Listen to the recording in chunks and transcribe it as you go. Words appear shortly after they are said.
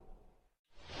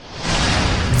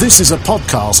This is a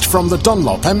podcast from the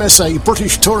Dunlop MSA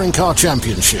British Touring Car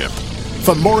Championship.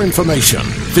 For more information,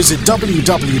 visit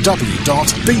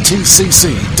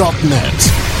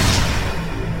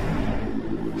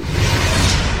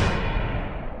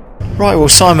www.btcc.net. Right, well,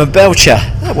 Simon Belcher,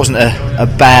 that wasn't a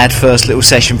bad first little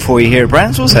session for you here at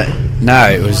Brands, was it? No,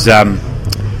 it was, I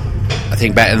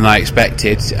think, better than I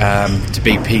expected. To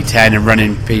be P10 and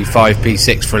running P5,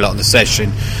 P6 for a lot of the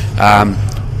session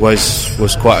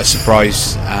was quite a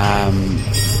surprise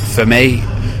for me.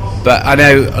 But I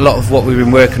know a lot of what we've been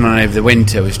working on over the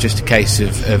winter was just a case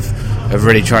of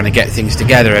really trying to get things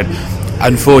together. And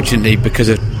unfortunately, because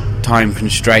of time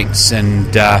constraints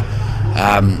and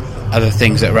other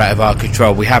things that are out of our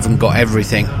control, we haven't got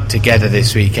everything together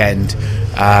this weekend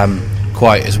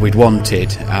quite as we'd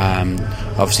wanted.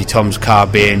 Obviously, Tom's car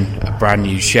being a brand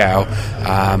new shell,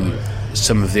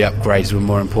 some of the upgrades were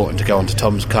more important to go onto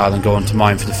Tom's car than go onto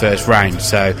mine for the first round.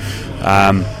 So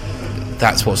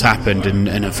that's what's happened, and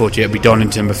unfortunately it'll be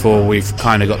Donington before we've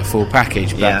kind of got the full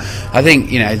package. But I think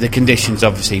the conditions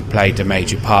obviously played a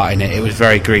major part in it. It was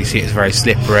very greasy, it was very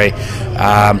slippery,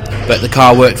 but the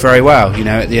car worked very well.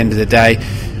 At the end of the day,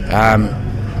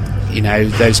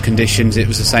 those conditions, it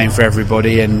was the same for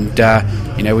everybody, and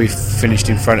we've finished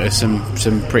in front of some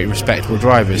pretty respectable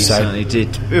drivers. You certainly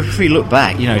did. If we look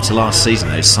back, to last season,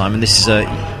 though, Simon, this is a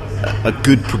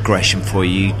good progression for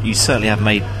you. You certainly have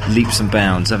made leaps and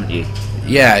bounds, haven't you?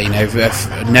 Yeah,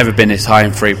 I've never been this high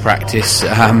in free practice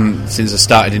since I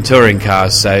started in touring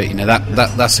cars, so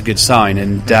that's a good sign,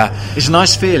 and it's a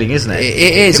nice feeling, isn't it?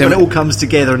 It is when it all comes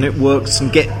together and it works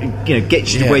and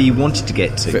gets you to where you wanted to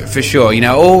get to. For sure,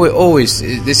 always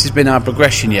this has been our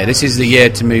progression year. This is the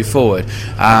year to move forward.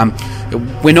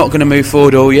 We're not going to move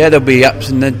forward all year. There'll be ups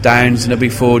and downs, and there'll be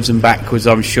forwards and backwards,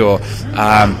 I'm sure.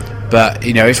 But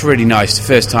it's really nice. The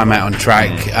first time out on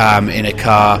track in a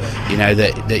car,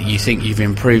 that you think you've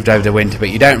improved over the winter, but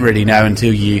you don't really know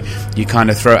until you kind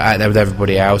of throw it out there with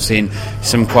everybody else in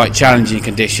some quite challenging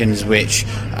conditions, which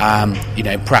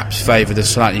perhaps favour the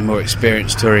slightly more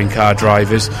experienced touring car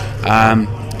drivers. And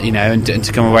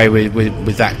to come away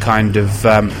with that kind of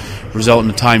result in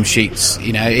the timesheets,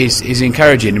 is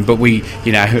encouraging. But we,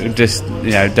 just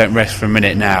don't rest for a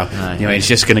minute now. No, it's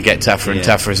just going to get tougher and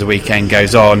tougher as the weekend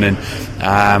goes on, and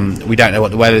we don't know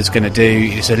what the weather's going to do.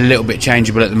 It's a little bit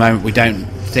changeable at the moment. We don't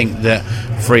think that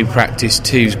free practice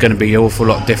 2 is going to be an awful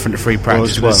lot different to free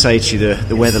practice 1. I was going to say to you,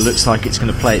 the weather looks like it's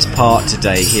going to play its part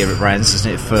today here at Brands,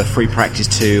 doesn't it, for free practice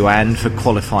 2 and for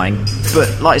qualifying.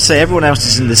 But like I say, everyone else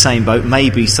is in the same boat.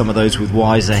 Maybe some of those with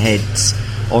wiser heads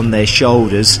on their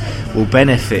shoulders will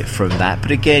benefit from that.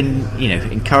 But again,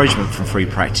 encouragement from free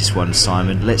practice 1,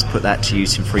 Simon. Let's put that to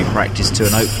use in free practice 2,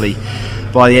 and hopefully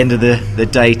by the end of the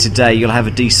day today you'll have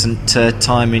a decent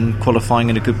time in qualifying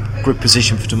and a good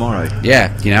position for tomorrow.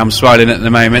 Yeah, I'm smiling at the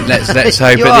moment. Let's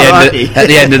hope at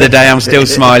the end of the day I'm still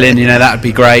smiling. That would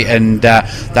be great, and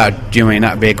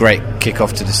that'd be a great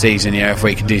kick-off to the season. If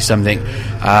we could do something,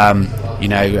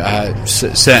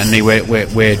 certainly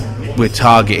we're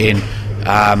targeting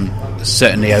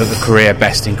certainly a career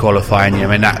best in qualifying.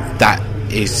 That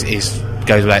is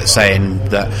goes without saying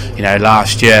that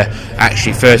last year,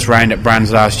 actually first round at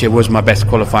Brands last year was my best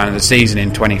qualifying of the season in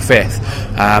 25th.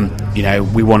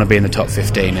 We want to be in the top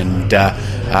 15, and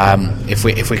if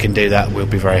we can do that, we'll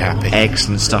be very happy.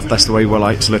 Excellent stuff. That's the way we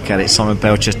like to look at it. Simon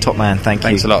Belcher, top man, thank you.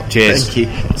 Thanks a lot. Cheers. Thank you.